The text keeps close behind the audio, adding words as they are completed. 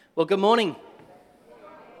Well, good morning.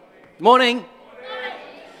 Morning.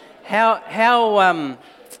 How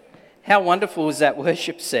wonderful was that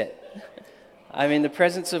worship set? I mean, the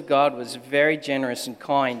presence of God was very generous and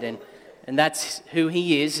kind, and that's who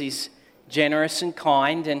He is. He's generous and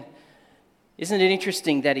kind, and isn't it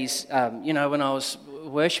interesting that He's, when I was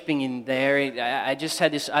worshiping in there, I just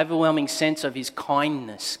had this overwhelming sense of His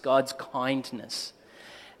kindness, God's kindness.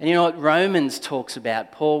 And you know what Romans talks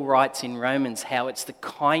about? Paul writes in Romans how it's the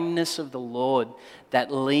kindness of the Lord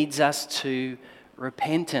that leads us to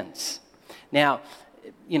repentance. Now,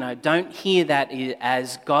 don't hear that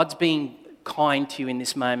as God's being kind to you in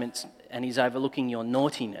this moment and He's overlooking your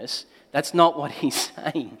naughtiness. That's not what He's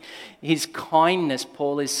saying. His kindness,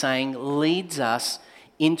 Paul is saying, leads us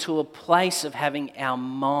into a place of having our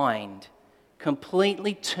mind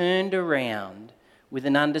completely turned around with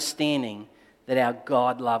an understanding that our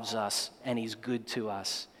God loves us and He's good to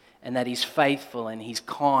us, and that He's faithful and He's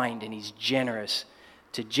kind and He's generous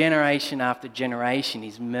to generation after generation.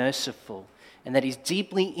 He's merciful, and that He's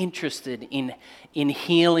deeply interested in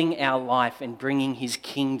healing our life and bringing His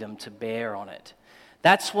kingdom to bear on it.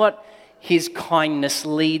 That's what His kindness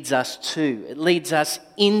leads us to. It leads us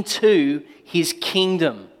into His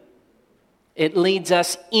kingdom. It leads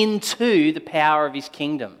us into the power of His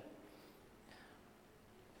kingdom.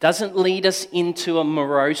 Doesn't lead us into a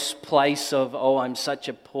morose place of, I'm such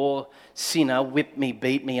a poor sinner, whip me,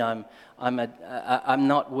 beat me, I'm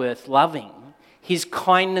not worth loving. His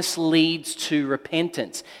kindness leads to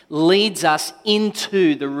repentance, leads us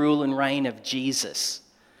into the rule and reign of Jesus.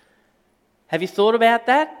 Have you thought about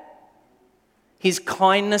that? His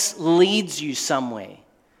kindness leads you somewhere.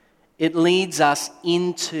 It leads us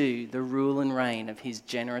into the rule and reign of His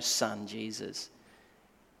generous Son, Jesus.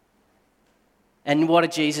 And what are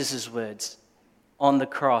Jesus' words on the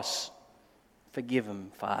cross? Forgive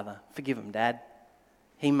them, Father. Forgive them, Dad.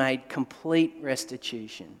 He made complete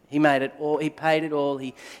restitution. He made it all. He paid it all.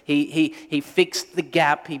 He fixed the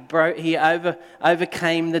gap. He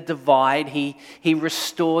overcame the divide. He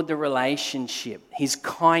restored the relationship. His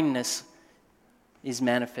kindness is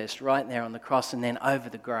manifest right there on the cross and then over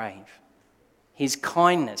the grave. His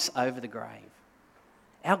kindness over the grave.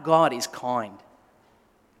 Our God is kind.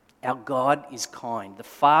 Our God is kind. The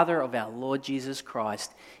Father of our Lord Jesus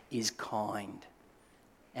Christ is kind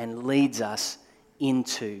and leads us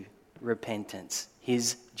into repentance,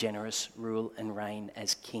 His generous rule and reign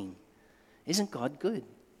as King. Isn't God good?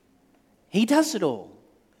 He does it all.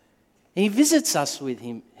 He visits us with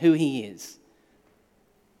Him, who He is.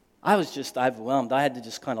 I was just overwhelmed. I had to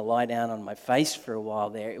just kind of lie down on my face for a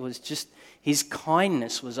while there. It was just, His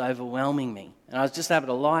kindness was overwhelming me. And I was just able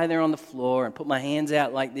to lie there on the floor and put my hands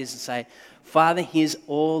out like this and say, Father, here's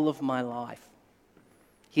all of my life.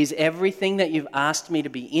 Here's everything that you've asked me to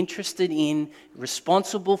be interested in,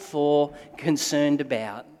 responsible for, concerned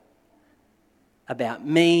about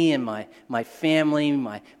me and my family,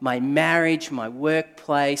 my marriage, my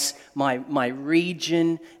workplace, my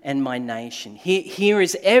region, and my nation. Here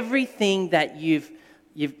is everything that you've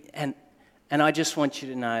and I just want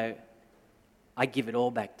you to know, I give it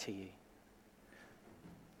all back to you.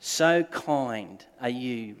 So kind are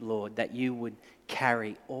you, Lord, that you would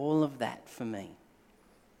carry all of that for me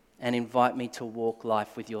and invite me to walk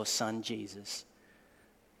life with your Son, Jesus.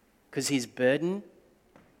 Because His burden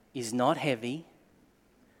is not heavy,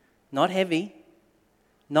 not heavy,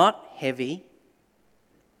 not heavy,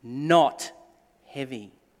 not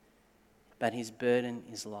heavy, but His burden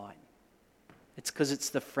is light. It's because it's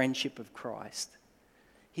the friendship of Christ.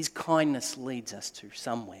 His kindness leads us to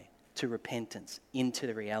somewhere, to repentance, into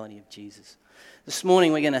the reality of Jesus. This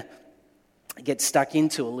morning we're going to get stuck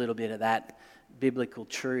into a little bit of that biblical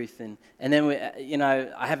truth, and then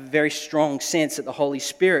I have a very strong sense that the Holy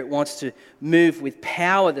Spirit wants to move with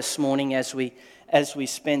power this morning as we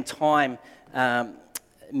spend time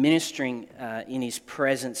ministering in His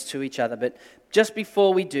presence to each other. But just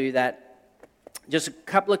before we do that, just a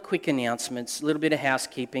couple of quick announcements, a little bit of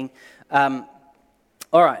housekeeping. All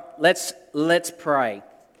right, let's pray.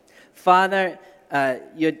 Father,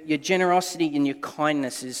 your generosity and your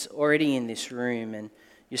kindness is already in this room, and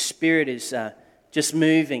your Spirit is just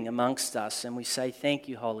moving amongst us, and we say thank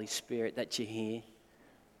you, Holy Spirit, that you're here.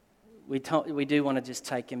 We do want to just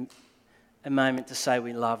take a moment to say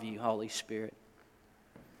we love you, Holy Spirit.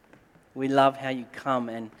 We love how you come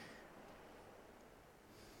and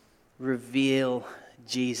reveal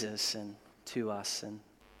Jesus and to us, and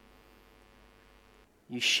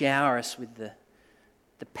you shower us with the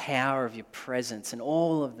power of your presence and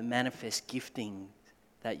all of the manifest gifting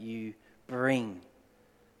that you bring.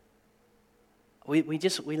 We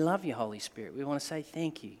love you, Holy Spirit. We want to say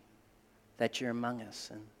thank you that you're among us,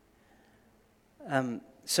 and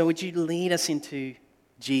So would you lead us into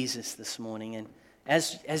Jesus this morning? And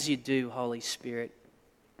as you do, Holy Spirit,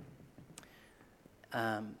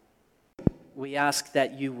 we ask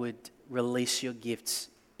that you would release your gifts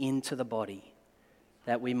into the body,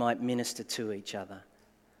 that we might minister to each other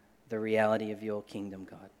the reality of your kingdom,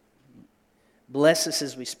 God. Bless us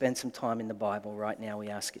as we spend some time in the Bible right now. We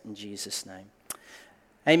ask it in Jesus' name.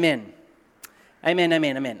 Amen. Amen,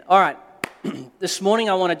 amen, amen. All right. This morning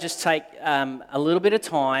I want to just take a little bit of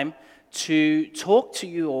time to talk to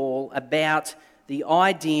you all about the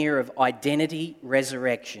idea of identity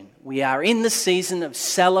resurrection. We are in the season of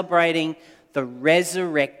celebrating the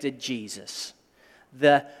resurrected Jesus.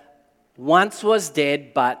 The once was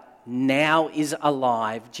dead but now is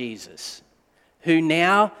alive Jesus, who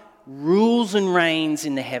now rules and reigns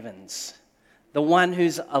in the heavens. The one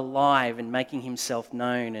who's alive and making himself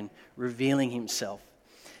known and revealing himself.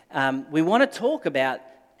 We want to talk about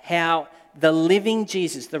how the living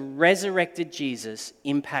Jesus, the resurrected Jesus,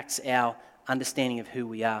 impacts our understanding of who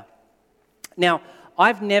we are. Now,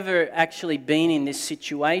 I've never actually been in this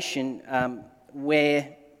situation where,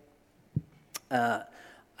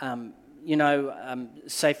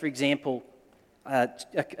 say for example,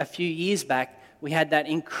 a few years back, we had that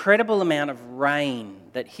incredible amount of rain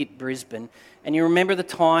that hit Brisbane. And you remember the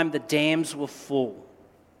time the dams were full.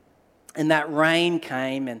 And that rain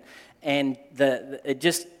came and it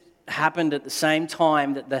just happened at the same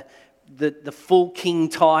time that the full king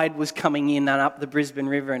tide was coming in and up the Brisbane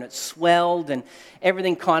River, and it swelled and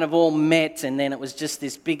everything kind of all met, and then it was just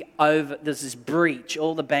this there's this breach.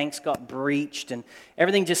 All the banks got breached and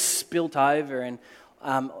everything just spilt over, and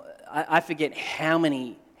I forget how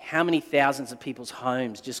many thousands of people's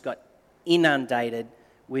homes just got inundated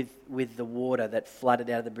with the water that flooded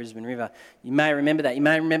out of the Brisbane River. You may remember that. You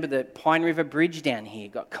may remember the Pine River Bridge down here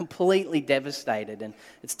got completely devastated, and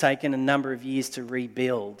it's taken a number of years to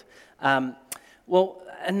rebuild. Well,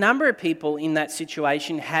 a number of people in that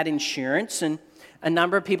situation had insurance, and a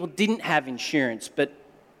number of people didn't have insurance. But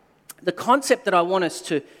the concept that I want us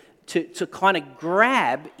to kind of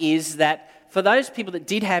grab is that for those people that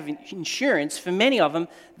did have insurance, for many of them,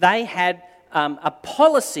 they had a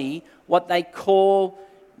policy, what they call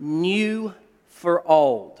new for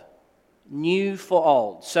old. New for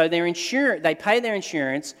old. So they pay their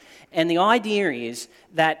insurance, and the idea is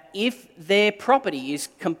that if their property is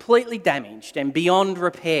completely damaged and beyond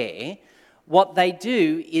repair, what they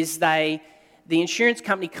do is the insurance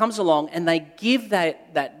company comes along and they give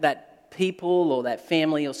that people or that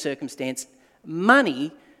family or circumstance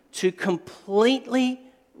money to completely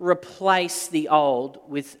replace the old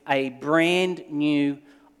with a brand new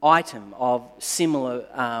item of similar,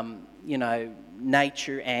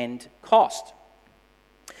 nature and cost.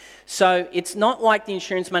 So it's not like the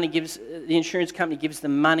insurance company gives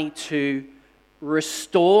them money to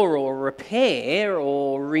restore or repair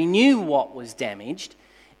or renew what was damaged.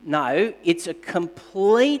 No, it's a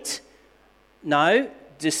complete,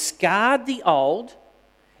 discard the old,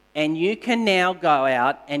 and you can now go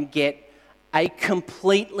out and get a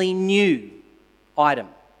completely new item.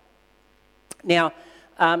 Now,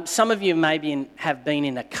 some of you maybe have been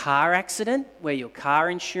in a car accident where your car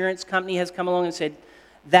insurance company has come along and said,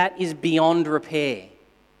 that is beyond repair.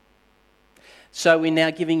 So we're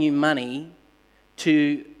now giving you money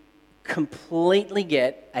to completely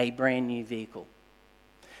get a brand new vehicle.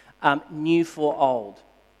 New for old.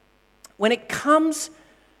 When it comes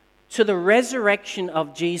to the resurrection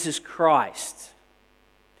of Jesus Christ,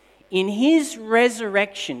 in his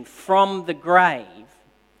resurrection from the grave,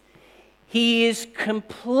 he's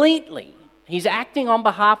acting on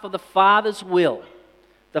behalf of the Father's will,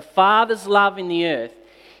 the Father's love in the earth.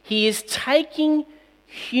 He is taking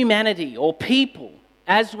humanity or people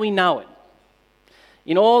as we know it,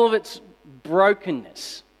 in all of its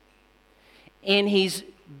brokenness, and he's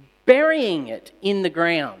burying it in the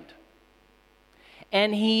ground.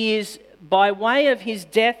 And he is, by way of his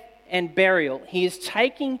death and burial, he is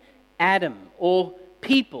taking Adam or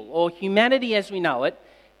people or humanity as we know it,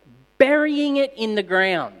 burying it in the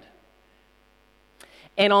ground.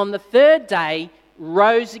 And on the third day,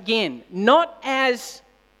 rose again, not as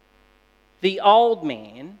the old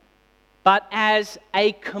man, but as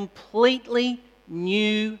a completely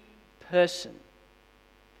new person.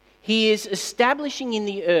 He is establishing in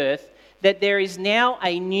the earth that there is now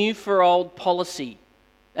a new for old policy,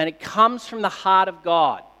 and it comes from the heart of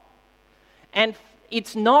God. And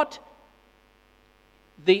it's not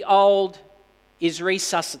the old is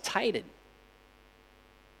resuscitated.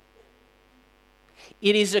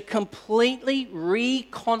 It is a completely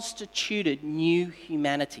reconstituted new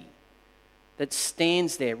humanity that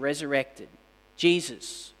stands there resurrected.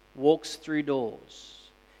 Jesus, walks through doors.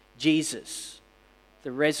 Jesus,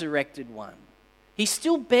 the resurrected one. He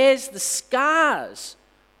still bears the scars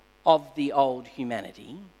of the old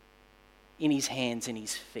humanity in his hands and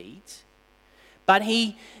his feet, but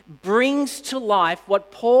he brings to life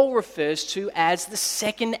what Paul refers to as the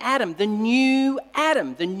second Adam, the new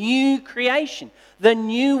creation, the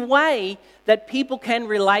new way that people can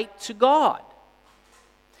relate to God.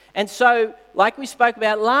 And so, like we spoke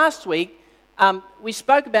about last week, we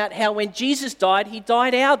spoke about how when Jesus died, he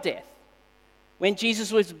died our death. When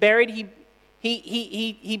Jesus was buried,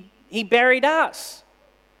 he buried us.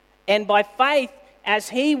 And by faith, as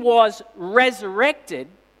he was resurrected,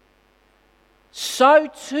 so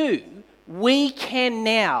too we can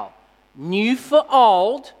now, new for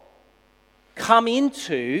old, come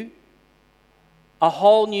into a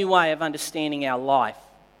whole new way of understanding our life,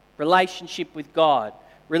 relationship with God,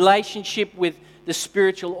 relationship with the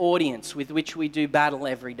spiritual audience with which we do battle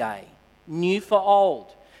every day. New for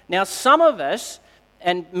old. Now, some of us,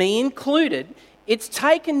 and me included, it's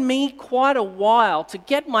taken me quite a while to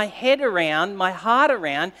get my head around, my heart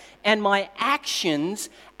around, and my actions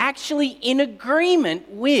actually in agreement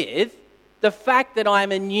with the fact that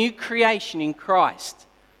I'm a new creation in Christ.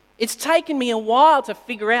 It's taken me a while to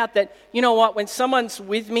figure out that, you know what, when someone's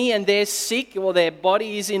with me and they're sick or their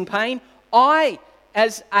body is in pain, I,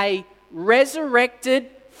 as a resurrected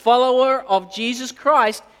follower of Jesus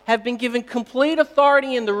Christ, have been given complete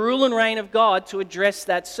authority in the rule and reign of God to address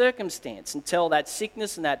that circumstance and tell that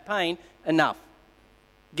sickness and that pain, enough.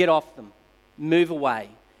 Get off them. Move away.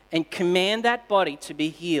 And command that body to be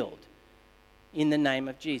healed in the name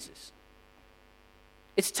of Jesus.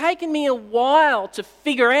 It's taken me a while to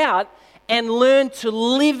figure out and learn to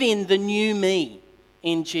live in the new me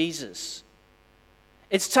in Jesus.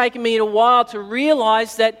 It's taken me a while to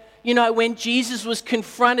realize that, you know, when Jesus was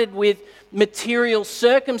confronted with material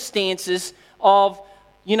circumstances of,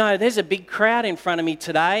 you know, there's a big crowd in front of me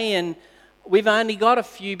today and we've only got a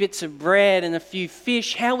few bits of bread and a few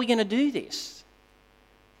fish. How are we going to do this?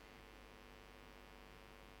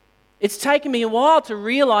 It's taken me a while to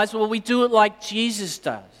realize, well, we do it like Jesus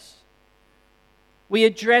does. We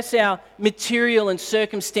address our material and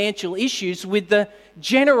circumstantial issues with the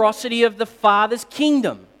generosity of the Father's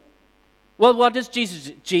kingdom. Well, what does Jesus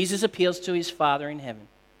do? Jesus appeals to his Father in heaven,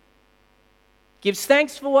 gives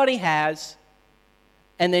thanks for what he has,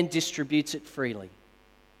 and then distributes it freely.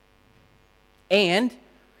 And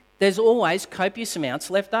there's always copious amounts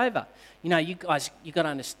left over. You know, you guys, you got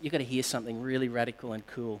to hear something really radical and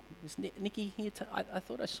cool. Is Nikki here? I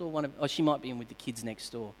thought I saw one of. Oh, she might be in with the kids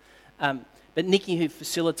next door. But Nikki, who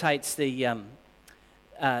facilitates the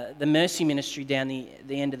Mercy Ministry down the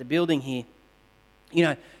end of the building here,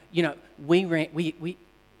 you know, we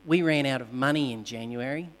ran out of money in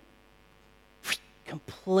January.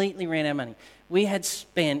 Completely ran out of money. We had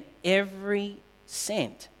spent every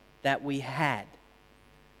cent that we had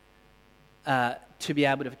to be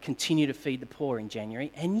able to continue to feed the poor in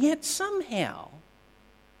January, and yet somehow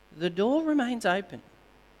the door remains open.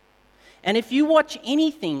 And if you watch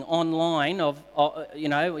anything online of you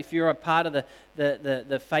know, if you're a part of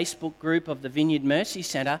the Facebook group of the Vineyard Mercy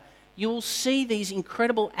Centre, you will see these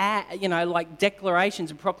incredible, like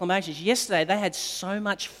declarations and proclamations. Yesterday they had so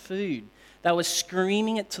much food. They were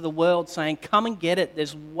screaming it to the world, saying, "Come and get it.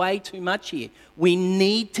 There's way too much here. We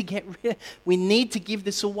need to give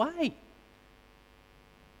this away."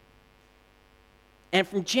 And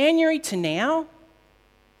from January to now,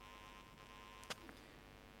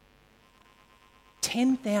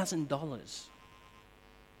 $10,000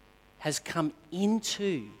 has come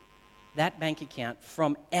into that bank account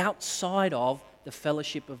from outside of the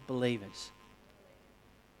fellowship of believers.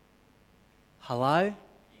 Hello?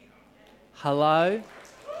 Hello?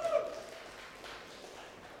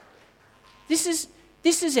 This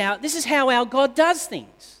is how our God does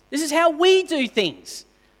things. This is how we do things.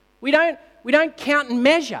 We don't count and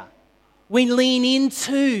measure. We lean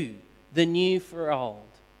into the new for old.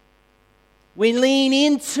 We lean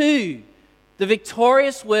into the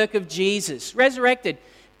victorious work of Jesus, resurrected.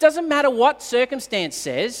 Doesn't matter what circumstance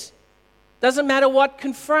says. Doesn't matter what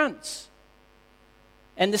confronts.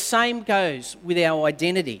 And the same goes with our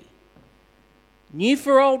identity. New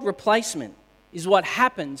for old replacement is what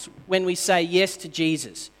happens when we say yes to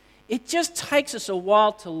Jesus. It just takes us a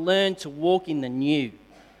while to learn to walk in the new.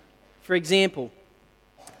 For example,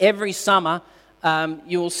 every summer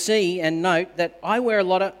you will see and note that I wear a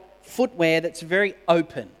lot of footwear that's very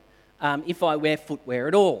open, if I wear footwear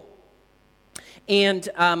at all. And,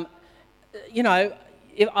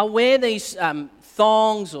 if I wear these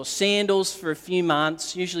thongs or sandals for a few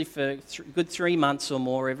months, usually for a good 3 months or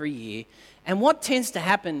more every year. And what tends to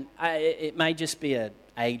happen, it may just be an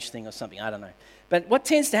age thing or something, I don't know. But what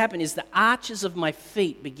tends to happen is the arches of my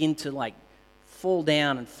feet begin to like fall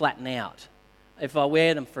down and flatten out if I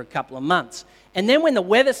wear them for a couple of months. And then when the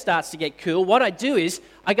weather starts to get cool, what I do is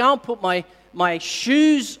I go and put my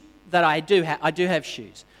shoes that I do have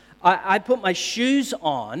shoes. I put my shoes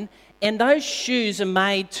on, and those shoes are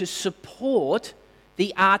made to support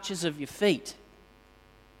the arches of your feet.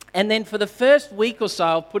 And then for the first week or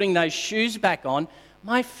so of putting those shoes back on,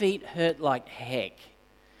 my feet hurt like heck.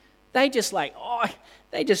 They just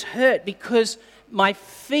hurt because my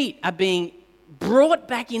feet are being brought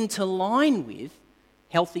back into line with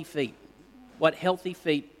healthy feet. What healthy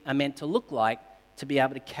feet are meant to look like to be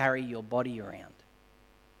able to carry your body around.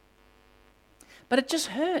 But it just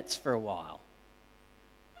hurts for a while.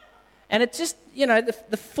 And it just,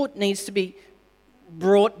 the foot needs to be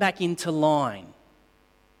brought back into line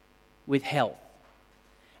with health.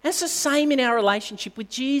 And it's the same in our relationship with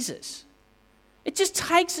Jesus. It just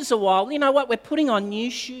takes us a while. You know what? We're putting on new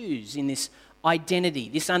shoes in this identity,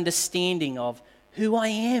 this understanding of who I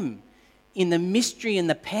am in the mystery and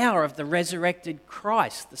the power of the resurrected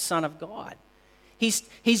Christ, the Son of God.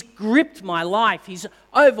 He's gripped my life. He's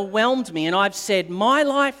overwhelmed me. And I've said, my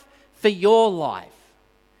life for your life.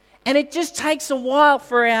 And it just takes a while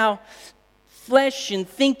for our flesh and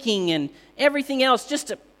thinking and everything else just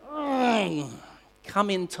to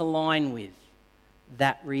come into line with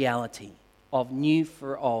that reality of new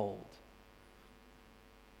for old.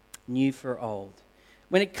 New for old.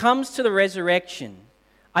 When it comes to the resurrection,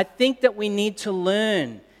 I think that we need to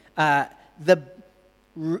learn the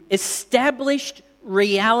established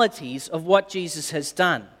realities of what Jesus has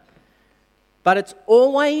done. But it's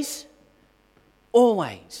always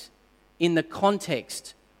in the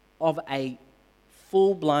context of a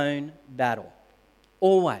full-blown battle.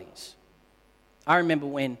 Always. I remember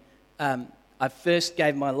when I first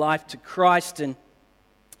gave my life to Christ, and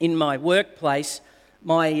in my workplace,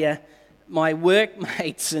 my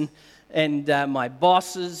workmates and my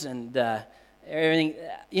bosses and everything,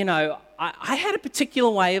 I had a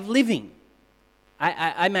particular way of living.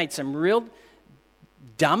 I made some real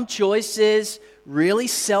dumb choices, really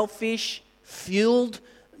selfish, fueled,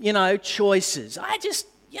 choices.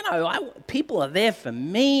 People are there for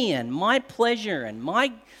me and my pleasure and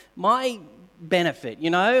my benefit,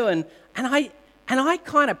 and I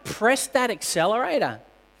kind of pressed that accelerator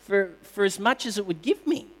for as much as it would give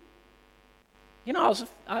me.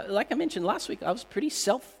 Like I mentioned last week, I was a pretty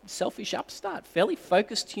selfish upstart, fairly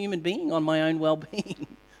focused human being on my own well-being.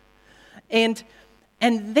 And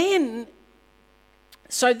then,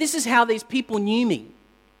 so this is how these people knew me.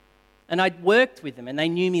 And I'd worked with them, and they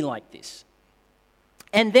knew me like this.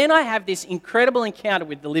 And then I have this incredible encounter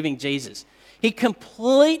with the living Jesus. He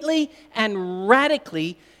completely and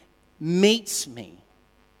radically meets me.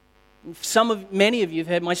 Many of you have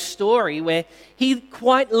heard my story where he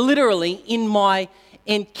quite literally, in my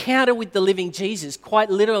encounter with the living Jesus, quite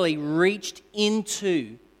literally reached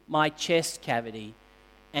into my chest cavity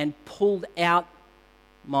and pulled out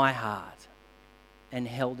my heart and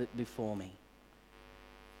held it before me.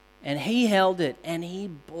 And he held it and he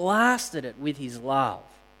blasted it with his love.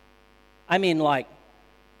 I mean, like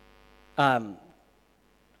a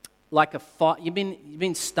fire. You've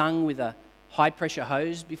been stung with a high-pressure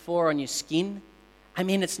hose before on your skin? I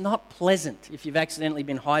mean, it's not pleasant if you've accidentally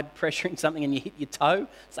been high-pressuring something and you hit your toe.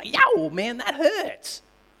 It's like, yo, man, that hurts.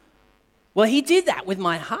 Well, he did that with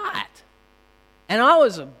my heart. And I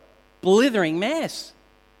was a blithering mess.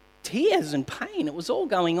 Tears and pain, it was all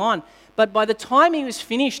going on. But by the time he was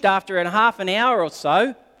finished after a half an hour or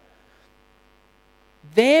so,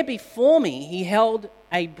 there before me, he held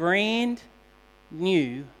a brand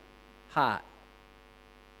new heart.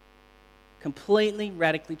 Completely,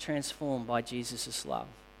 radically transformed by Jesus' love.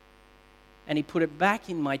 And he put it back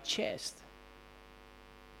in my chest.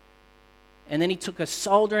 And then he took a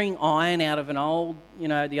soldering iron out of an old,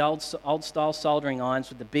 the old style soldering irons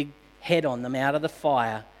with the big head on them out of the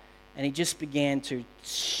fire. And he just began to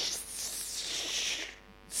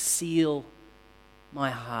seal my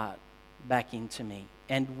heart back into me.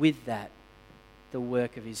 And with that, the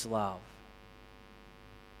work of his love.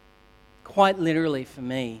 Quite literally for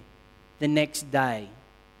me, the next day,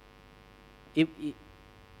 it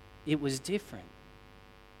was different.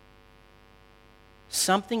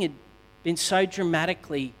 Something had been so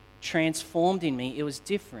dramatically transformed in me, it was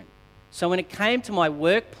different. So when it came to my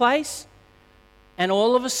workplace, and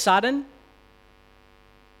all of a sudden,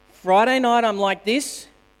 Friday night I'm like this,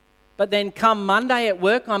 but then come Monday at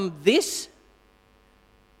work I'm this,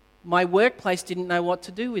 my workplace didn't know what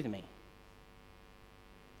to do with me.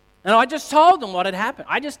 And I just told them what had happened.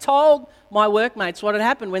 I just told my workmates what had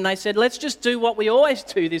happened when they said, let's just do what we always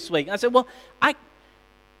do this week. I said, well,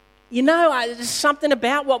 there's something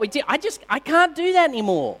about what we did. I can't do that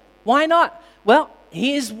anymore. Why not? Well,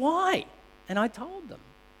 here's why. And I told them.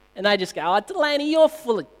 And they just go, oh, Delaney, you're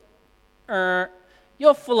full of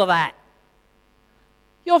that.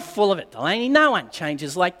 You're full of it, Delaney. No one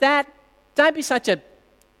changes like that. Don't be such a...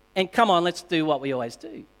 And come on, let's do what we always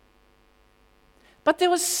do. But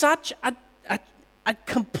there was such a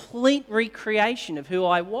complete recreation of who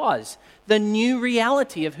I was, the new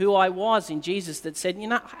reality of who I was in Jesus that said,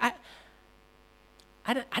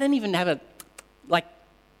 I don't even have a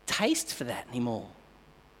taste for that anymore.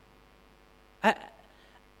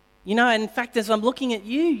 In fact, as I'm looking at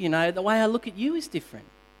you, the way I look at you is different.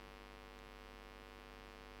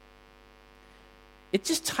 It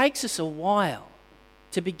just takes us a while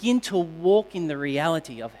to begin to walk in the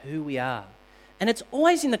reality of who we are. And it's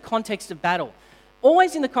always in the context of battle.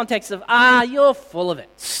 Always in the context of, you're full of it.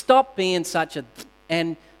 Stop being such a...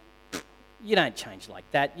 And you don't change like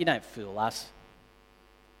that. You don't fool us.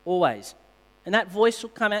 Always. And that voice will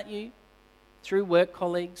come at you through work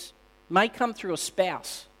colleagues. May come through a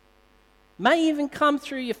spouse. May even come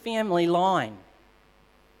through your family line.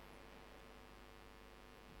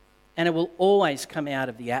 And it will always come out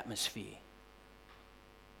of the atmosphere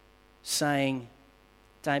saying,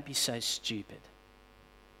 don't be so stupid.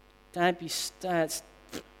 That's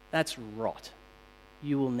rot.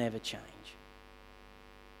 You will never change.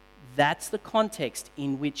 That's the context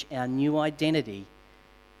in which our new identity,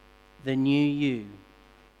 the new you,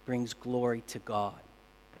 brings glory to God.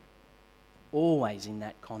 Always in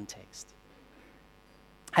that context.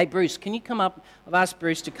 Hey, Bruce, can you come up? I've asked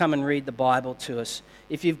Bruce to come and read the Bible to us.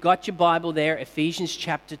 If you've got your Bible there, Ephesians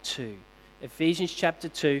chapter 2. Ephesians chapter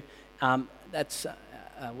 2.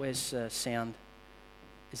 Where's sound?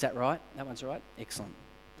 Is that right? That one's right? Excellent.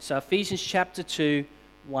 So Ephesians chapter 2,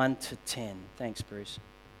 1 to 10. Thanks, Bruce.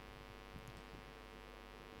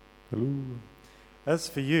 Hello. As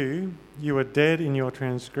for you, you were dead in your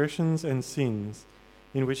transgressions and sins,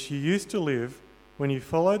 in which you used to live when you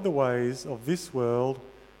followed the ways of this world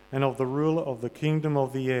and of the ruler of the kingdom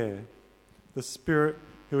of the air, the Spirit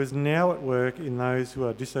who is now at work in those who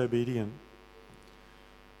are disobedient.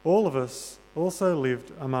 All of us also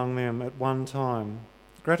lived among them at one time,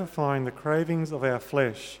 gratifying the cravings of our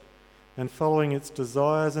flesh and following its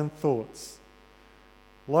desires and thoughts.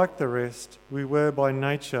 Like the rest, we were by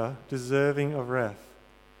nature deserving of wrath.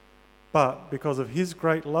 But because of his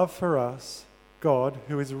great love for us, God,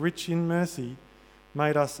 who is rich in mercy,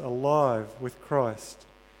 made us alive with Christ,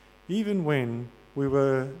 even when we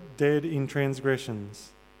were dead in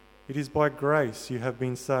transgressions. It is by grace you have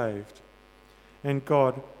been saved. And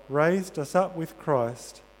God raised us up with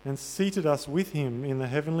Christ and seated us with him in the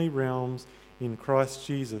heavenly realms in Christ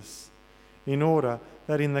Jesus, in order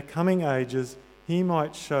that in the coming ages he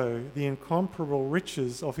might show the incomparable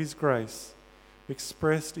riches of his grace,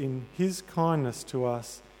 expressed in his kindness to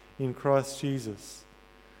us in Christ Jesus.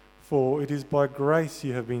 For it is by grace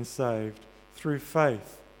you have been saved, through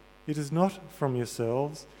faith. It is not from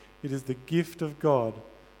yourselves, it is the gift of God,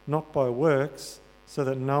 not by works, so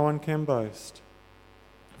that no one can boast.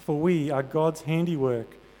 For we are God's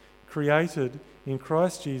handiwork, created in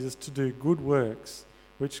Christ Jesus to do good works,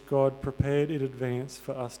 which God prepared in advance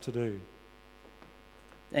for us to do.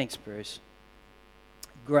 Thanks, Bruce.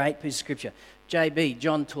 Great piece of scripture. JB,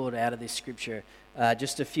 John taught out of this scripture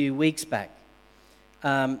just a few weeks back.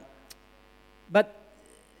 But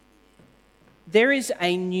there is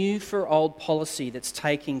a new for old policy that's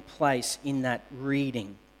taking place in that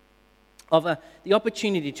reading of the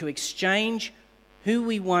opportunity to exchange who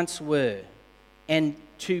we once were and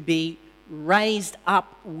to be raised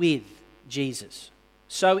up with Jesus.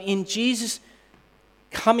 So in Jesus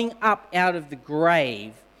coming up out of the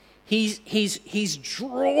grave, he's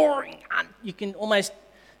drawing,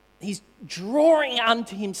 he's drawing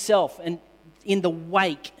unto himself, and in the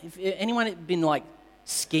wake. If anyone been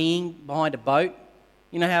skiing behind a boat,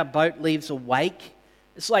 you know how a boat leaves a wake?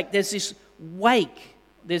 It's like there's this wake,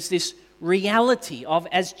 there's this reality of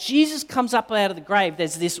as Jesus comes up out of the grave,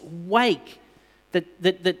 there's this wake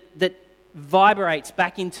that vibrates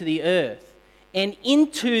back into the earth, and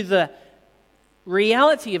into the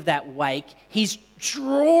reality of that wake, he's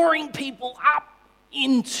drawing people up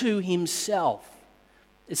into himself.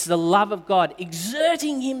 It's the love of God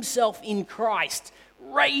exerting himself in Christ,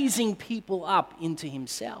 raising people up into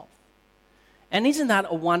himself. And isn't that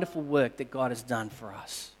a wonderful work that God has done for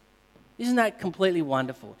us? Isn't that completely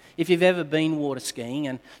wonderful? If you've ever been water skiing,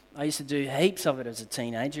 and I used to do heaps of it as a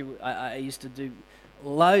teenager, I used to do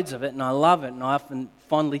loads of it, and I love it, and I often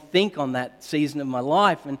fondly think on that season of my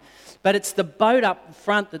life. But it's the boat up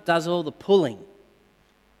front that does all the pulling.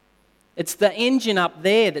 It's the engine up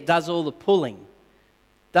there that does all the pulling,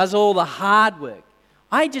 does all the hard work.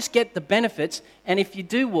 I just get the benefits, and if you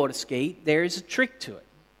do water ski, there is a trick to it.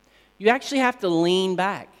 You actually have to lean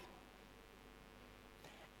back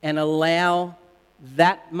and allow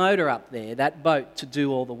that motor up there, that boat, to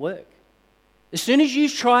do all the work. As soon as you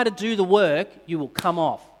try to do the work, you will come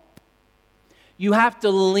off. You have to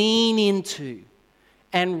lean into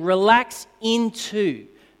and relax into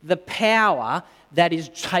the power that is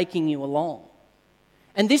taking you along.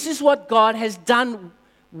 And this is what God has done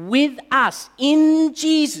with us in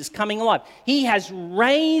Jesus coming alive. He has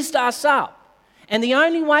raised us up. And the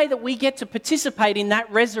only way that we get to participate in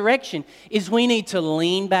that resurrection is we need to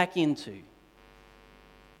lean back into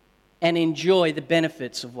and enjoy the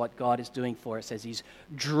benefits of what God is doing for us as He's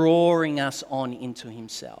drawing us on into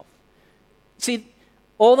Himself. See,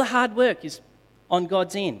 all the hard work is on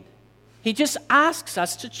God's end. He just asks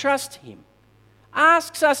us to trust Him.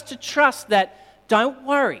 Asks us to trust that, don't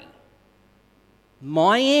worry,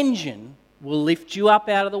 my engine will lift you up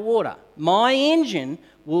out of the water. My engine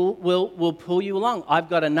will pull you along. I've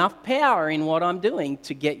got enough power in what I'm doing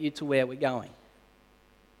to get you to where we're going.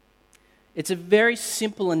 It's a very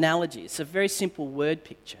simple analogy. It's a very simple word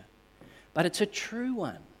picture. But it's a true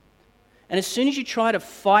one. And as soon as you try to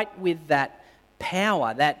fight with that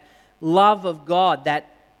power, that love of God,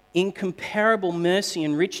 that incomparable mercy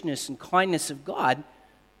and richness and kindness of God,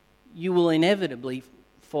 you will inevitably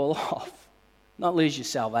fall off. Not lose your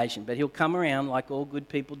salvation, but He'll come around like all good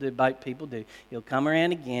people do, boat people do. He'll come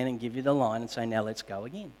around again and give you the line and say, now let's go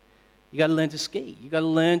again. You've got to learn to ski. You've got to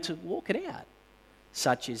learn to walk it out.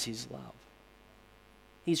 Such is His love.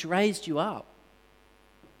 He's raised you up.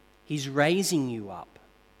 He's raising you up.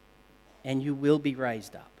 And you will be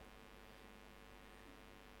raised up.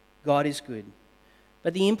 God is good.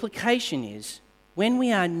 But the implication is, when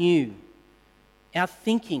we are new, our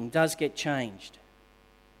thinking does get changed.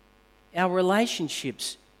 Our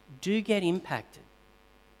relationships do get impacted.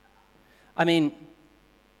 I mean,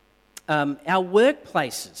 our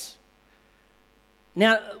workplaces.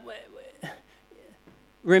 Now,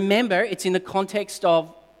 remember, it's in the context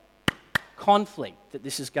of conflict that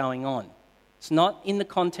this is going on. It's not in the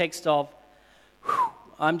context of,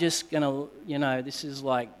 I'm just going to, this is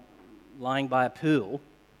like lying by a pool.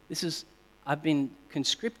 I've been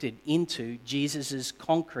conscripted into Jesus'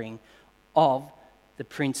 conquering of the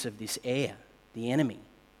prince of this air, the enemy.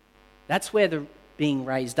 That's where the being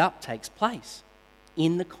raised up takes place,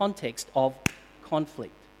 in the context of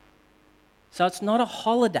conflict. So it's not a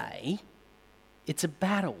holiday, it's a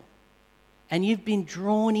battle. And you've been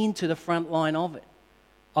drawn into the front line of it,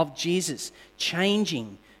 of Jesus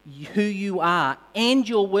changing who you are and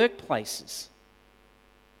your workplaces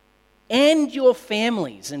and your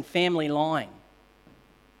families and family line,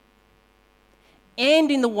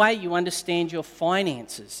 and in the way you understand your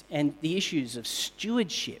finances and the issues of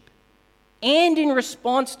stewardship, and in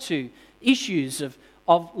response to issues of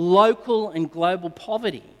local and global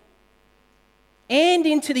poverty, and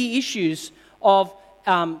into the issues of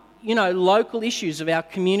local issues of our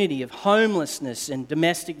community, of homelessness and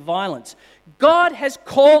domestic violence. God has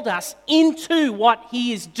called us into what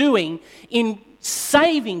He is doing in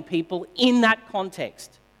saving people in that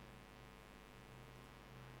context.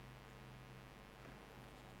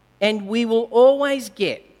 And we will always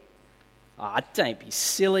get, don't be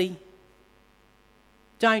silly.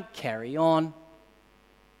 Don't carry on.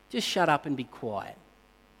 Just shut up and be quiet.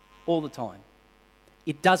 All the time.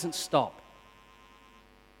 It doesn't stop.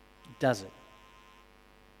 Does it?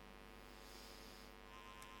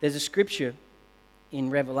 There's a scripture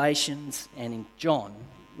in Revelations and in John,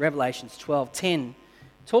 Revelations 12:10,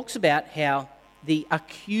 talks about how the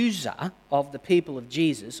accuser of the people of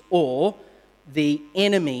Jesus, or the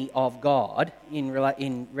enemy of God, in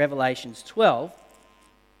Revelations 12,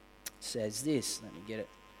 says this. Let me get it.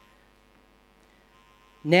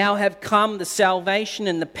 Now have come the salvation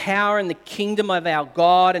and the power and the kingdom of our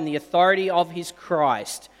God and the authority of His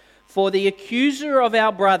Christ. For the accuser of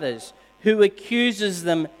our brothers, who accuses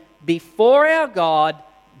them before our God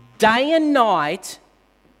day and night,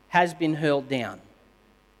 has been hurled down.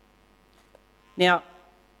 Now,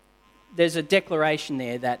 there's a declaration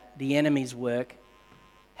there that the enemy's work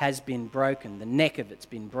has been broken. The neck of it's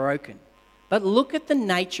been broken. But look at the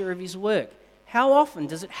nature of his work. How often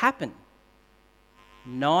does it happen?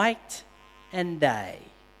 Night and day,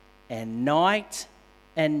 and night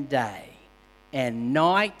and day, and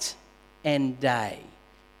night and day,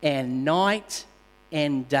 and night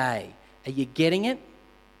and day. Are you getting it?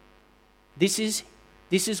 This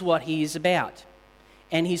is what he is about.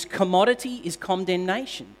 And his commodity is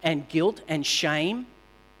condemnation and guilt and shame,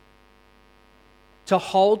 to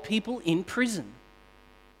hold people in prison,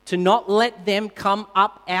 to not let them come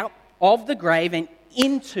up out of the grave and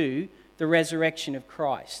into the resurrection of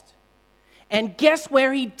Christ. And guess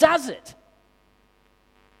where he does it?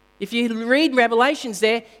 If you read Revelations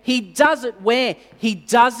there, he does it where? He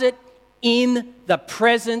does it in the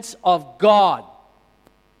presence of God.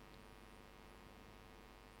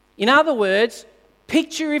 In other words,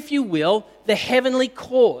 picture, if you will, the heavenly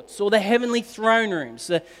courts or the heavenly throne rooms.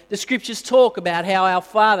 The scriptures talk about how our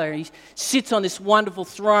Father, he sits on this wonderful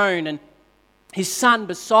throne and his Son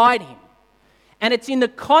beside him. And it's in the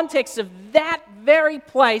context of that very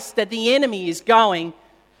place that the enemy is going,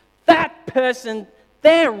 that person,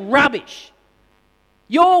 they're rubbish.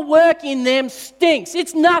 Your work in them stinks.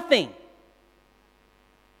 It's nothing.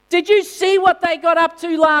 Did you see what they got up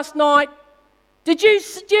to last night? Did you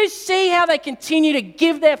see how they continue to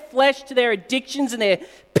give their flesh to their addictions and their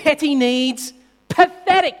petty needs?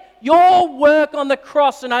 Pathetic. Your work on the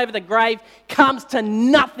cross and over the grave comes to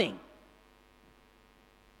nothing.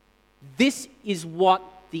 This is what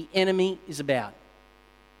the enemy is about.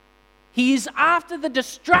 He is after the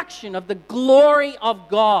destruction of the glory of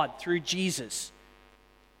God through Jesus.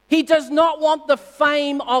 He does not want the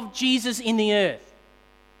fame of Jesus in the earth.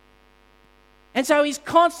 And so he's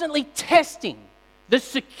constantly testing the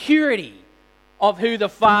security of who the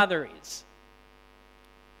Father is.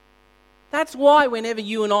 That's why whenever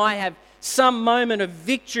you and I have some moment of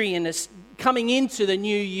victory and coming into the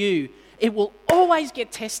new you, it will always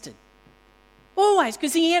get tested. Always.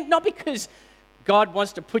 Not because God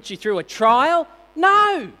wants to put you through a trial.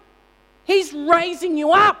 No. He's raising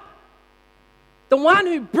you up. The one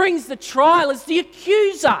who brings the trial is the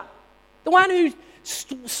accuser. The one who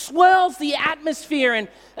swirls the atmosphere and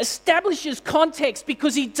establishes context,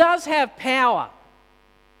 because he does have power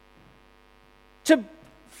to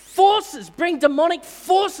bring demonic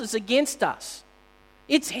forces against us.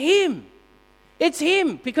 It's him. It's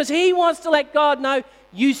him, because he wants to let God know,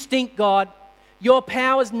 you stink, God. Your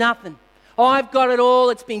power's nothing. I've got it all.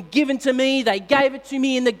 It's been given to me. They gave it to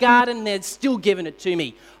me in the garden, and they're still giving it to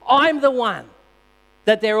me. I'm the one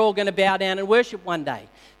that they're all going to bow down and worship one day.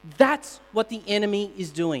 That's what the enemy is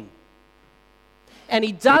doing. And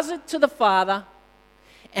he does it to the Father,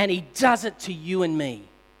 and he does it to you and me.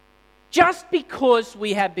 Just because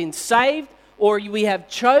we have been saved or we have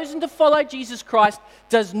chosen to follow Jesus Christ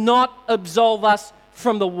does not absolve us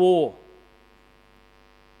from the war.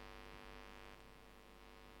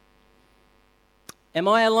 Am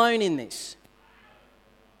I alone in this?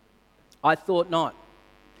 I thought not.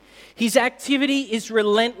 His activity is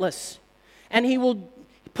relentless, and he will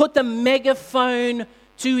put the megaphone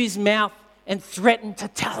to his mouth and threaten to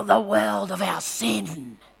tell the world of our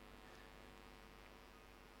sin.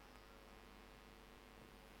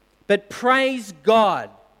 But praise God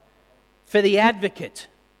for the advocate.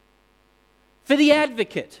 For the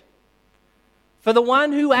advocate. For the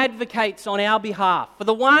one who advocates on our behalf. For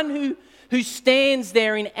the one who stands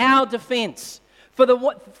there in our defense. For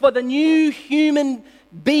the new human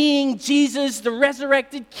being, Jesus, the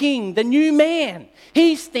resurrected King, the new man.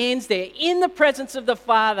 He stands there in the presence of the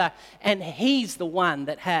Father, and he's the one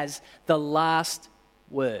that has the last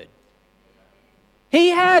word. He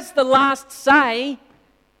has the last say.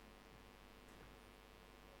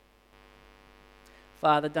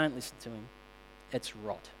 Father, don't listen to him. It's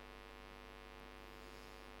rot.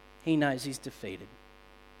 He knows he's defeated.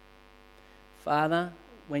 Father,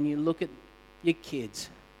 when you look at your kids,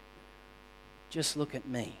 just look at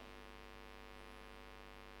me.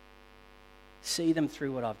 See them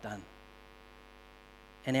through what I've done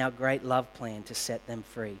and our great love plan to set them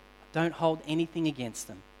free. Don't hold anything against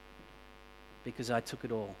them, because I took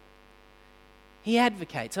it all. He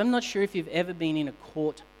advocates. I'm not sure if you've ever been in a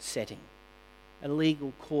court setting, a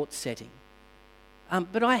legal court setting.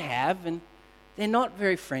 But I have, and they're not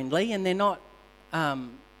very friendly, and they're not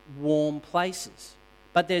warm places.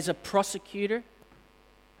 But there's a prosecutor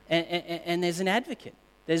and there's an advocate.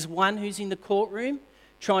 There's one who's in the courtroom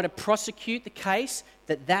trying to prosecute the case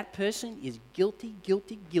that person is guilty,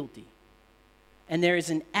 guilty, guilty. And there is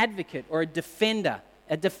an advocate or a defender,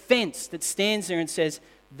 a defense that stands there and says,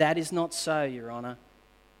 that is not so, Your Honor.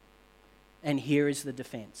 And here is the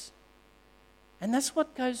defense. And that's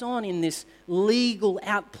what goes on in this legal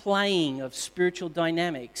outplaying of spiritual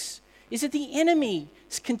dynamics, is that the enemy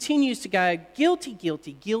continues to go, guilty,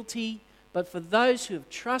 guilty, guilty. But for those who have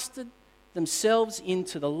trusted themselves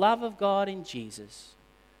into the love of God in Jesus,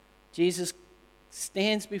 Jesus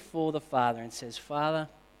stands before the Father and says, Father,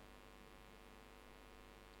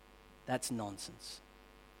 that's nonsense.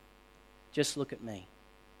 Just look at me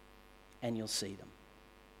and you'll see them.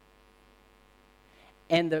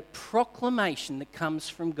 And the proclamation that comes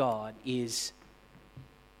from God is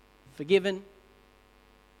forgiven,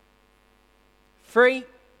 free,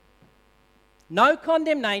 no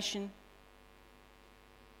condemnation,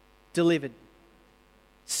 delivered,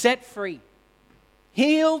 set free,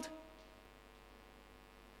 healed,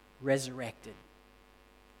 resurrected.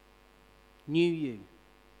 New you.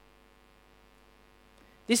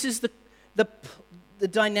 This is the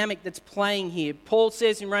dynamic that's playing here. Paul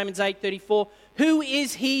says in Romans 8:34, who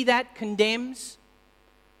is he that condemns?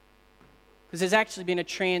 Because there's actually been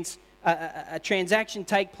a transaction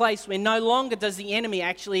take place where no longer does the enemy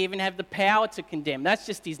actually even have the power to condemn. That's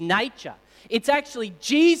just his nature. It's actually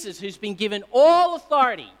Jesus who's been given all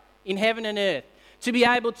authority in heaven and earth to be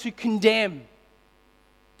able to condemn.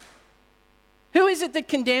 Who is it that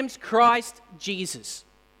condemns? Christ Jesus,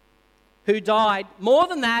 who died. More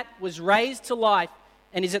than that, was raised to life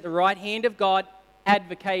and is at the right hand of God,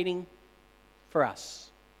 advocating for us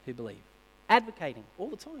who believe. Advocating all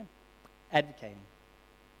the time. Advocating.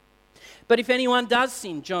 But if anyone does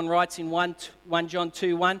sin, John writes in 1 John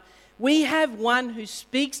 2:1, we have one who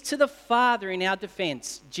speaks to the Father in our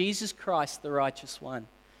defense, Jesus Christ, the righteous one.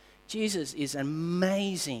 Jesus is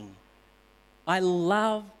amazing. I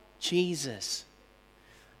love Jesus.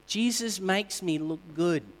 Jesus makes me look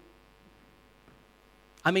good.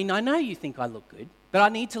 I mean, I know you think I look good, but I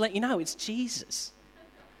need to let you know it's Jesus.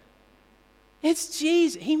 It's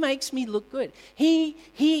Jesus. He makes me look good.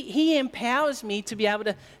 He empowers me to be able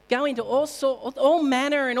to go into all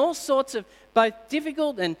manner and all sorts of both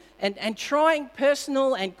difficult and trying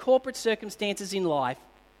personal and corporate circumstances in life.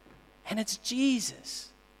 And it's Jesus.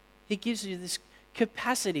 He gives you this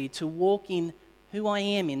capacity to walk in who I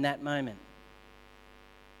am in that moment.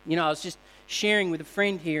 You know, I was just sharing with a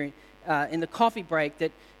friend here in the coffee break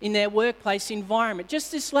that in their workplace environment,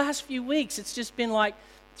 just this last few weeks, it's just been like,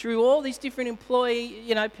 through all these different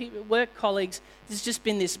people, work colleagues, there's just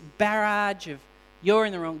been this barrage of, you're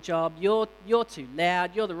in the wrong job, you're too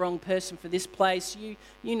loud, you're the wrong person for this place, you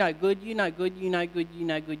no good, you no good, you no good, you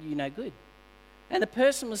no good, you no good. And the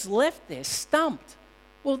person was left there stumped.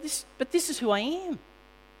 But this is who I am.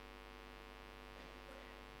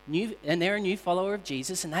 And they're a new follower of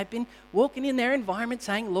Jesus, and they've been walking in their environment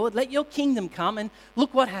saying, Lord, let your kingdom come, and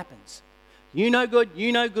look what happens. You no good,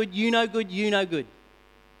 you no good, you no good, you no good.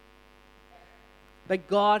 But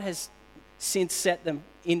God has since set them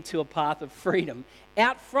into a path of freedom,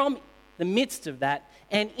 out from the midst of that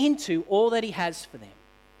and into all that He has for them.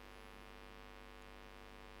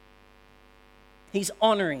 He's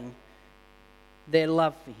honoring their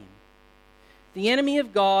love for Him. The enemy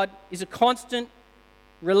of God is a constant,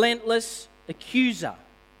 relentless accuser,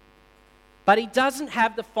 but he doesn't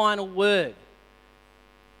have the final word.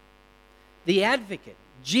 The advocate,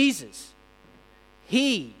 Jesus,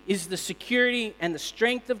 He is the security and the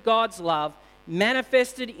strength of God's love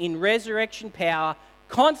manifested in resurrection power,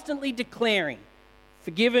 constantly declaring,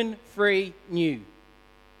 forgiven, free, new.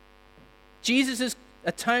 Jesus'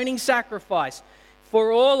 atoning sacrifice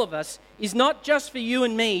for all of us is not just for you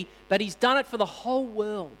and me, but He's done it for the whole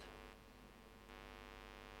world.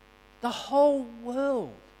 The whole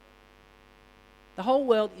world. The whole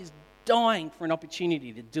world is dying for an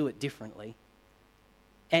opportunity to do it differently.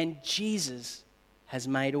 And Jesus has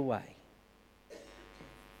made a way.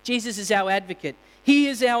 Jesus is our advocate. He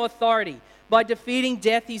is our authority. By defeating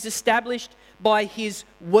death, He's established by His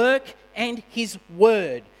work and His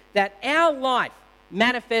word that our life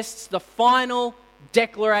manifests the final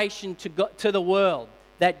declaration to the world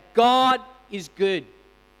that God is good.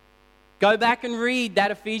 Go back and read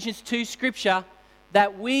that Ephesians 2 scripture,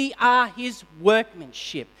 that we are His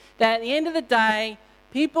workmanship. That at the end of the day,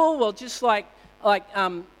 people will just like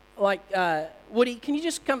Woody, can you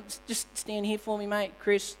just stand here for me, mate?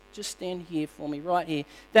 Chris, just stand here for me, right here.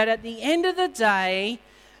 That at the end of the day,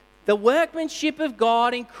 the workmanship of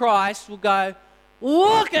God in Christ will go,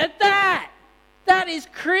 look at that! That is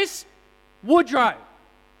Chris Woodrow.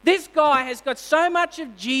 This guy has got so much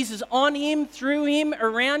of Jesus on him, through him,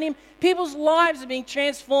 around him. People's lives are being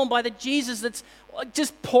transformed by the Jesus that's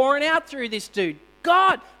just pouring out through this dude.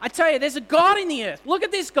 God, I tell you, there's a God in the earth. Look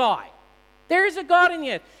at this guy. There is a God in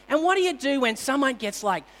the earth. And what do you do when someone gets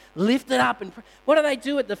like lifted up? And what do they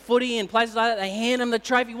do at the footy and places like that? They hand them the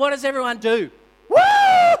trophy. What does everyone do? Woo!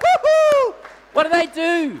 What do they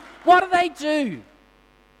do? What do they do?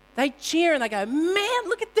 They cheer and they go, man,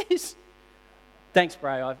 look at this. Thanks,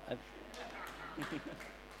 bro.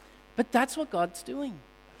 But that's what God's doing.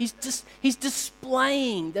 He's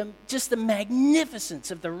displaying just the magnificence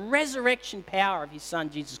of the resurrection power of his Son,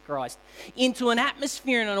 Jesus Christ, into an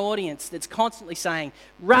atmosphere and an audience that's constantly saying,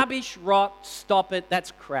 rubbish, rot, stop it,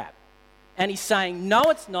 that's crap. And he's saying, no,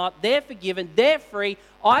 it's not. They're forgiven. They're free.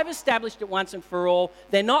 I've established it once and for all.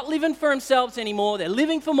 They're not living for themselves anymore. They're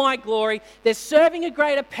living for my glory. They're serving a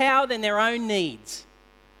greater power than their own needs.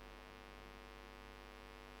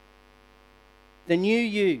 The new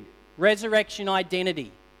you, resurrection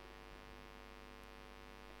identity.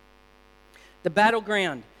 The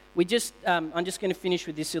battleground. I'm just going to finish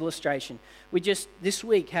with this illustration. We just this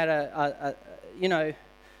week had an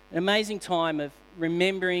amazing time of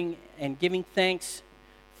remembering and giving thanks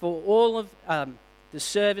for all of the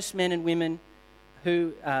servicemen and women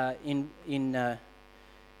who, in and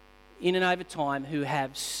over time, who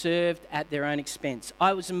have served at their own expense.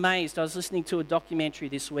 I was amazed. I was listening to a documentary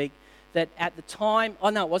this week that at the time,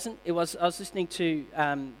 I was listening to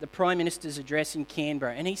the Prime Minister's address in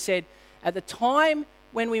Canberra, and he said, at the time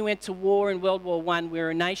when we went to war in World War I, we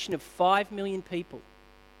were a nation of 5 million people.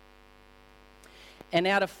 And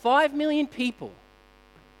out of 5 million people,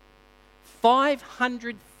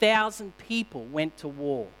 500,000 people went to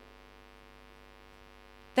war.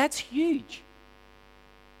 That's huge.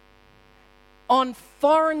 On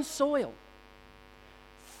foreign soil.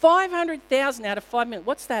 500,000 out of 5 million.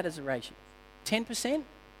 What's that as a ratio? 10%?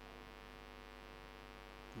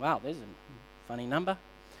 Wow, there's a funny number.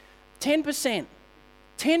 10%.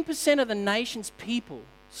 10% of the nation's people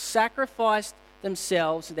sacrificed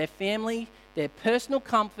themselves, their family, their personal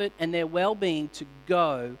comfort and their well-being to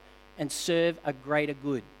go and serve a greater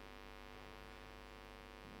good.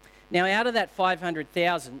 Now, out of that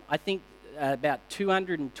 500,000, I think about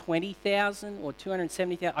 220,000 or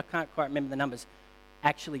 270,000, I can't quite remember the numbers,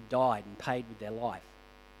 actually died and paid with their life.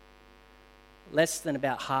 Less than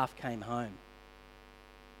about half came home.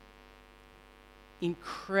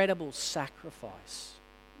 Incredible sacrifice.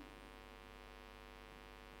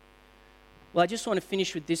 Well, I just want to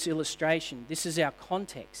finish with this illustration. This is our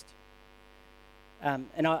context. And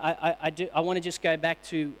I want to just go back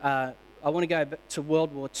to,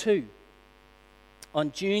 World War II.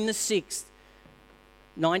 On June the 6th,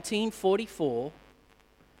 1944,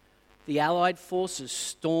 the Allied forces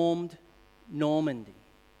stormed Normandy.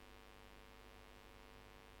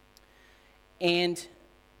 And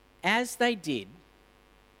as they did,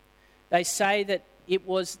 they say that it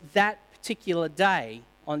was that particular day,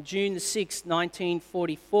 on June the 6th,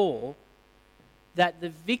 1944, that the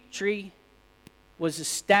victory was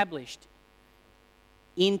established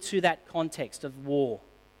into that context of war.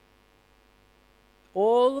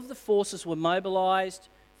 All of the forces were mobilised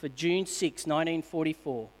for June 6,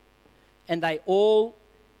 1944, and they all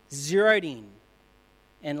zeroed in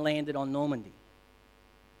and landed on Normandy.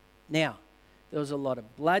 Now, there was a lot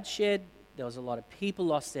of bloodshed, there was a lot of people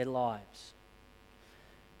lost their lives.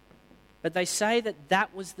 But they say that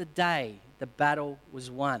that was the day the battle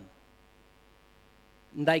was won.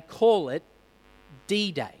 And they call it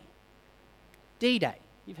D-Day. D-Day.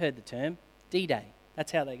 You've heard the term. D-Day.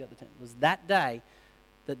 That's how they got the term. It was that day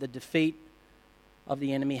that the defeat of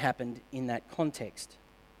the enemy happened in that context.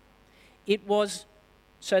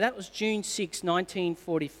 So that was June 6,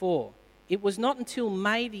 1944. It was not until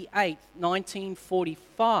May the 8th,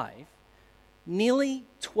 1945, nearly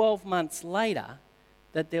 12 months later,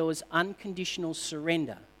 that there was unconditional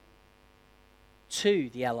surrender to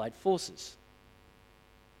the Allied forces.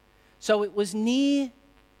 So it was near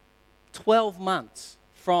 12 months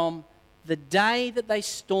from the day that they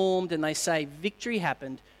stormed and they say victory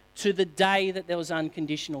happened to the day that there was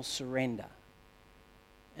unconditional surrender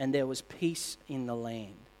and there was peace in the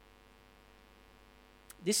land.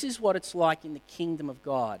 This is what it's like in the kingdom of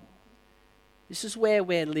God. This is where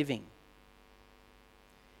we're living.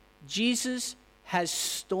 Jesus has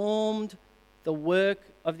stormed the work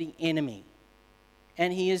of the enemy,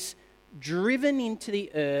 and he has driven into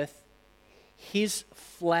the earth his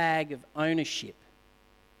flag of ownership.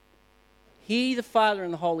 He, the Father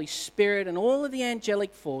and the Holy Spirit and all of the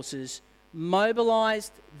angelic forces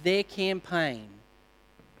mobilized their campaign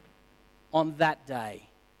on that day,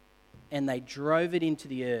 and they drove it into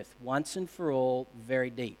the earth once and for all, very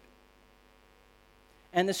deep.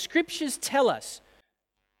 And the scriptures tell us,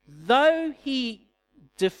 though he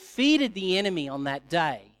defeated the enemy on that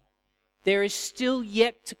day, there is still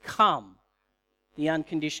yet to come the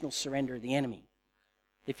unconditional surrender of the enemy,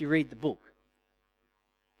 if you read the book.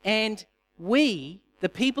 And we, the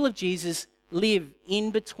people of Jesus, live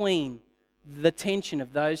in between the tension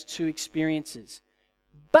of those two experiences.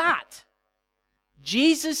 But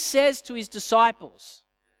Jesus says to his disciples,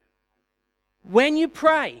 when you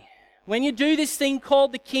pray, when you do this thing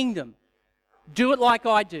called the kingdom, do it like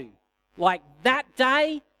I do. Like that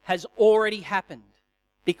day has already happened.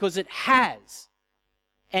 Because it has.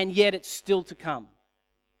 And yet it's still to come.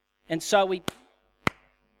 And so we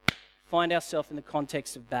find ourselves in the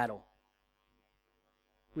context of battle.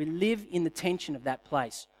 We live in the tension of that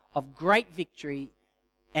place of great victory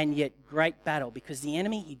and yet great battle, because the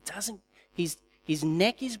enemy, his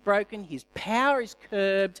neck is broken, his power is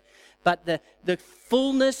curbed, but the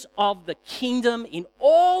fullness of the kingdom in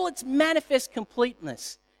all its manifest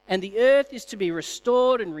completeness, and the earth is to be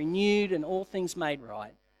restored and renewed and all things made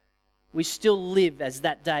right. We still live as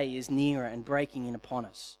that day is nearer and breaking in upon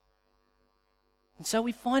us. And so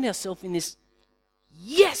we find ourselves in this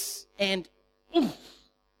yes and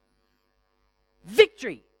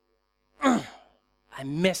victory. I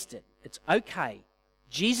messed it. It's okay.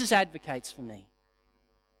 Jesus advocates for me.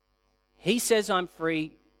 He says I'm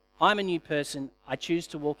free. I'm a new person. I choose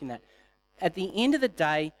to walk in that. At the end of the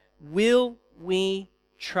day, will we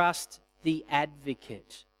trust the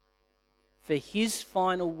advocate for his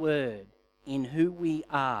final word in who we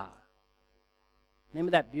are?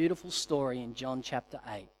 Remember that beautiful story in John chapter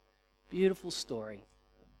 8. Beautiful story.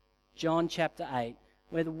 John chapter 8,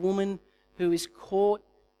 where the woman who is caught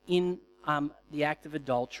in the act of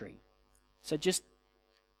adultery. So just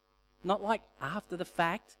not like after the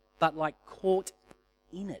fact, but like caught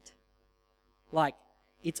in it. Like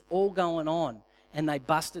it's all going on. And they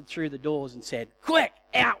busted through the doors and said, "Quick,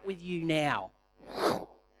 out with you now."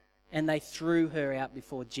 And they threw her out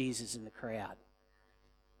before Jesus and the crowd.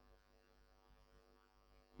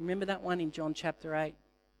 Remember that one in John chapter 8?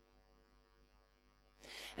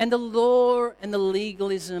 And the law and the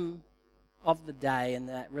legalism of the day and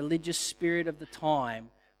that religious spirit of the time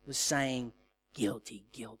was saying, guilty,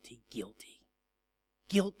 guilty, guilty.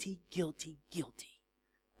 Guilty, guilty, guilty.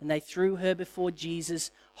 And they threw her before Jesus,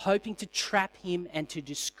 hoping to trap him and to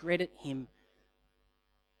discredit him.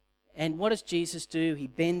 And what does Jesus do? He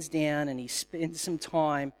bends down and he spends some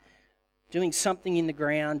time doing something in the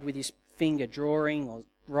ground with his finger, drawing or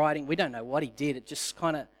writing. We don't know what he did. It just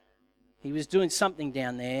he was doing something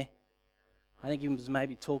down there. I think he was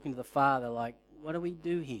maybe talking to the Father like, what do we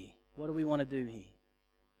do here? What do we want to do here?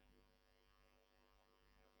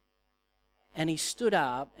 And he stood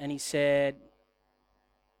up and he said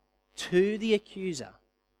to the accuser,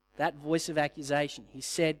 that voice of accusation, he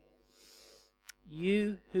said,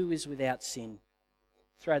 "You who is without sin,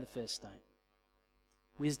 throw the first stone."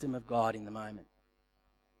 Wisdom of God in the moment.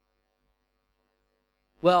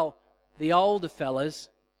 Well, the older fellas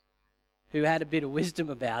who had a bit of wisdom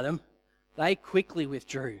about them, they quickly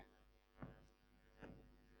withdrew.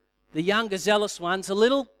 The younger zealous ones,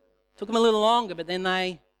 took them a little longer, but then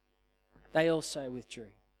they also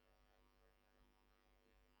withdrew.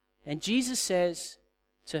 And Jesus says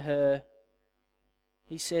to her,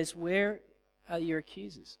 he says, "Where are your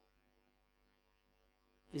accusers?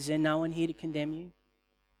 Is there no one here to condemn you?"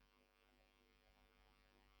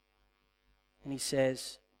 And he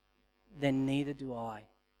says, "Then neither do I.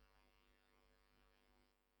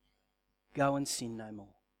 Go and sin no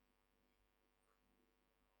more."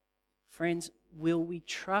 Friends, will we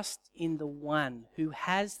trust in the one who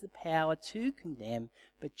has the power to condemn,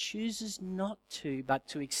 but chooses not to, but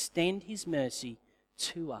to extend his mercy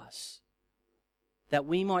to us, that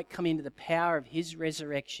we might come into the power of his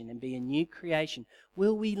resurrection and be a new creation?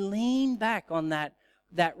 Will we lean back on that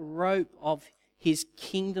rope of his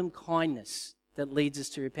kingdom kindness that leads us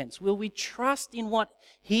to repentance? Will we trust in what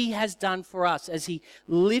he has done for us as he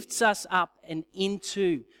lifts us up and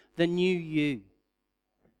into the new you?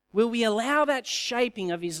 Will we allow that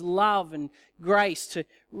shaping of his love and grace to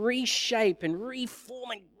reshape and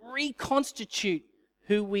reform and reconstitute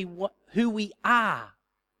who we are?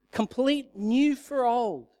 Complete new for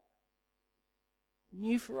old.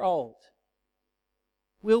 New for old.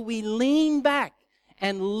 Will we lean back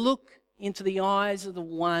and look into the eyes of the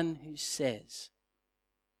one who says,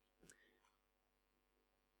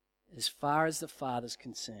 "As far as the Father's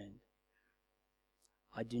concerned,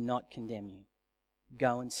 I do not condemn you.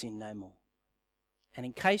 Go and sin no more. And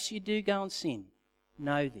in case you do go and sin,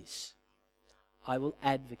 know this, I will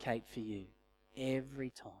advocate for you every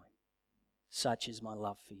time. Such is my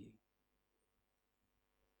love for you."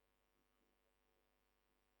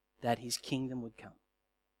 That his kingdom would come.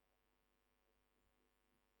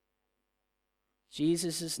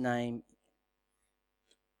 Jesus' name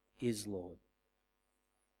is Lord.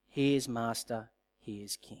 He is Master. He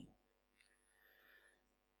is King.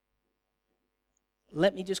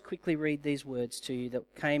 Let me just quickly read these words to you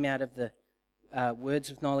that came out of the Words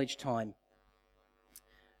of Knowledge time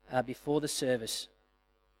before the service.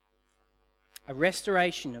 A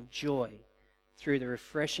restoration of joy through the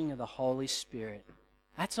refreshing of the Holy Spirit.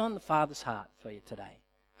 That's on the Father's heart for you today.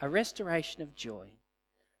 A restoration of joy.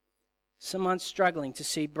 Someone struggling to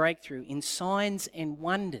see breakthrough in signs and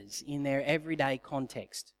wonders in their everyday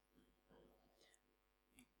context.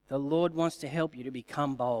 The Lord wants to help you to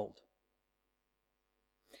become bold.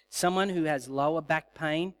 Someone who has lower back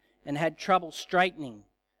pain and had trouble straightening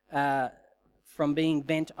from being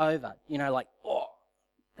bent over.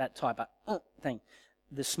 That type of thing.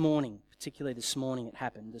 This morning, particularly this morning, it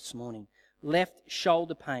happened this morning. Left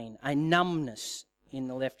shoulder pain, a numbness in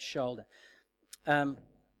the left shoulder. The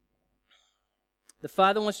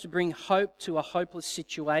Father wants to bring hope to a hopeless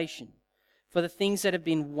situation for the things that have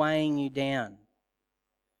been weighing you down.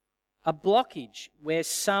 A blockage where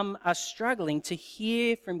some are struggling to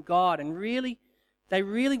hear from God and they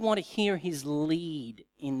really want to hear His lead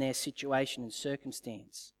in their situation and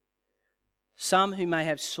circumstance. Some who may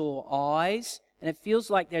have sore eyes, and it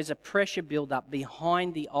feels like there's a pressure build up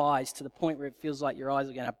behind the eyes to the point where it feels like your eyes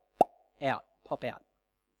are going to pop out.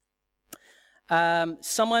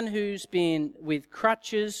 Someone who's been with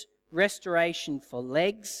crutches, restoration for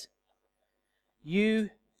legs.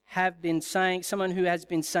 Someone who has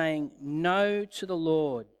been saying no to the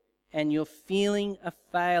Lord and you're feeling a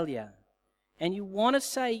failure and you want to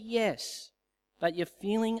say yes, but you're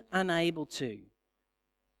feeling unable to.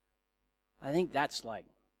 I think that's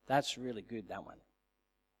really good, that one.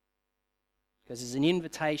 Because there's an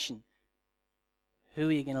invitation. Who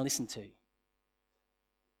are you going to listen to?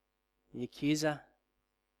 The accuser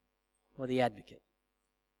or the advocate?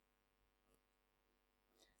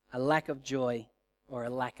 A lack of joy or a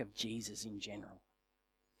lack of Jesus in general.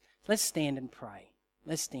 Let's stand and pray.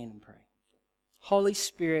 Holy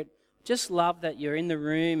Spirit, just love that you're in the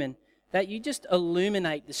room and that you just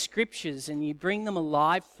illuminate the scriptures and you bring them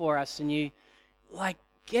alive for us and you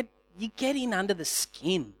get in under the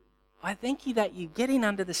skin. I thank you that you get in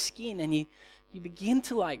under the skin and you begin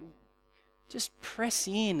to just press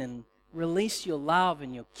in and release your love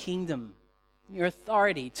and your kingdom, your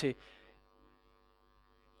authority to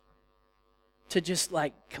just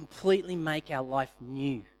completely make our life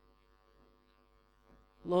new.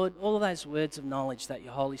 Lord, all of those words of knowledge that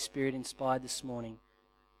your Holy Spirit inspired this morning,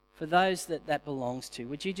 for those that belongs to,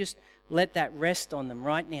 would you just let that rest on them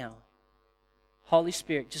right now? Holy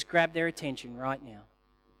Spirit, just grab their attention right now.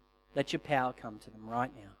 Let your power come to them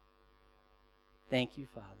right now. Thank you,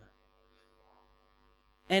 Father.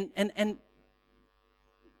 And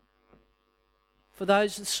for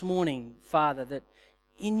those this morning, Father, that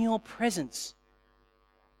in your presence,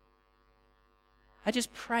 I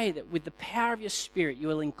just pray that with the power of your Spirit, you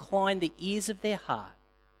will incline the ears of their heart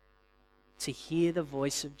to hear the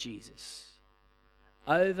voice of Jesus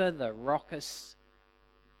over the raucous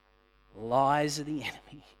lies of the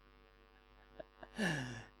enemy.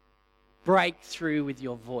 Break through with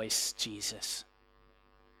your voice, Jesus,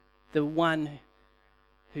 the one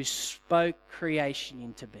who spoke creation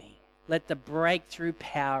into being. Let the breakthrough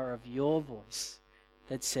power of your voice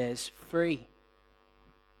that says free,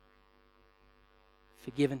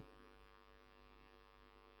 forgiven,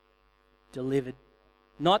 delivered,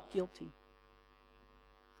 not guilty.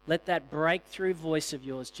 Let that breakthrough voice of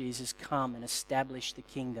yours, Jesus, come and establish the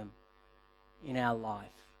kingdom in our life.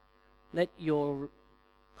 Let your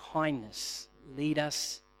kindness lead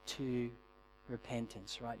us to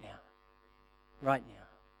repentance right now. Right now.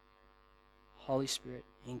 Holy Spirit,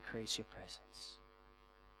 increase your presence.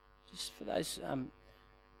 Just for those,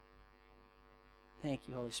 thank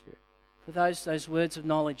you, Holy Spirit. For those words of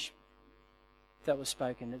knowledge that were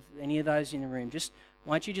spoken, if any of those in the room,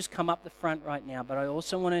 why don't you just come up the front right now? But I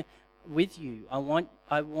also want to, with you, I want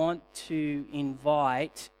to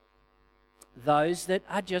invite those that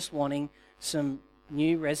are just wanting some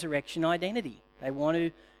new resurrection identity. They want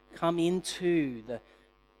to come into the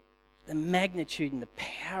magnitude and the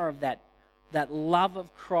power of that love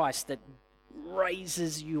of Christ that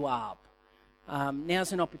raises you up.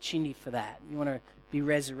 Now's an opportunity for that. You want to be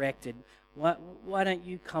resurrected. Why don't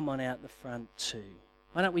you come on out the front too?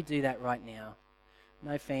 Why don't we do that right now?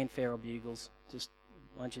 No fanfare or bugles.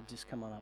 Why don't you just come on up?